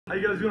How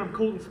you guys doing? I'm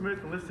Colton Smith,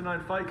 Enlisted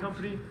Fight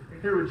Company.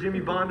 Here with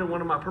Jimmy Bonda,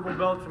 one of my purple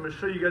belts. I'm going to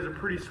show you guys a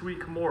pretty sweet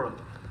Kimura.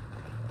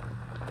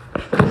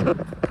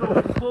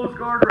 So closed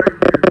guard right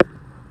here.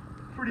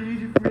 Pretty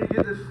easy for me to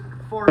get this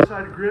far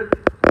side grip.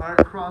 All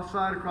right, cross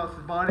side across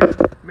his body.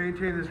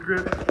 Maintain this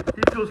grip.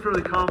 He feels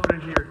fairly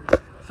confident here.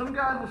 Some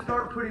guys will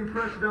start putting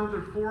pressure down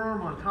with their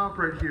forearm on top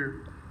right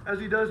here. As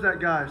he does that,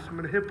 guys, I'm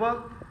going to hip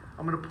up.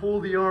 I'm going to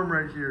pull the arm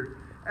right here.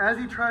 As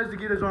he tries to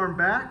get his arm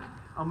back,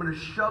 I'm going to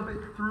shove it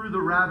through the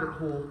rabbit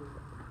hole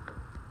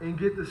and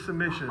get the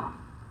submission. All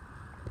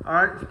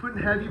right, it's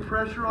putting heavy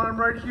pressure on him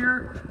right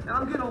here. And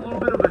I'm getting a little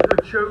bit of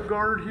a choke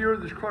garnered here,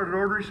 this carotid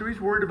artery, so he's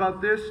worried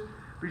about this.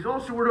 But he's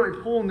also worried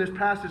about pulling this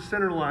past his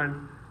center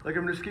line, like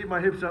I'm going to escape my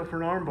hips out for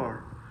an arm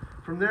bar.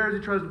 From there, as he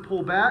tries to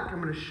pull back,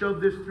 I'm going to shove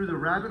this through the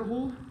rabbit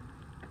hole.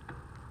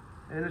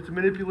 And it's a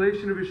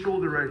manipulation of his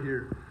shoulder right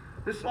here.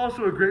 This is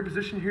also a great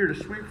position here to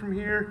sweep from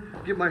here,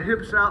 get my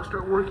hips out,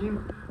 start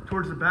working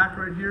towards the back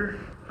right here.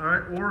 All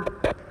right, or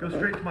go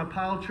straight to my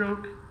pile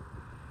choke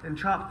and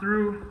chop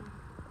through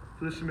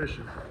for the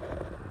submission.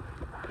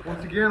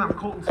 Once again, I'm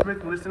Colton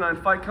Smith, Enlisted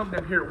Fight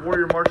Company. I'm here at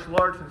Warrior Martial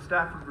Arts in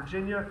Stafford,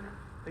 Virginia.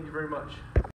 Thank you very much.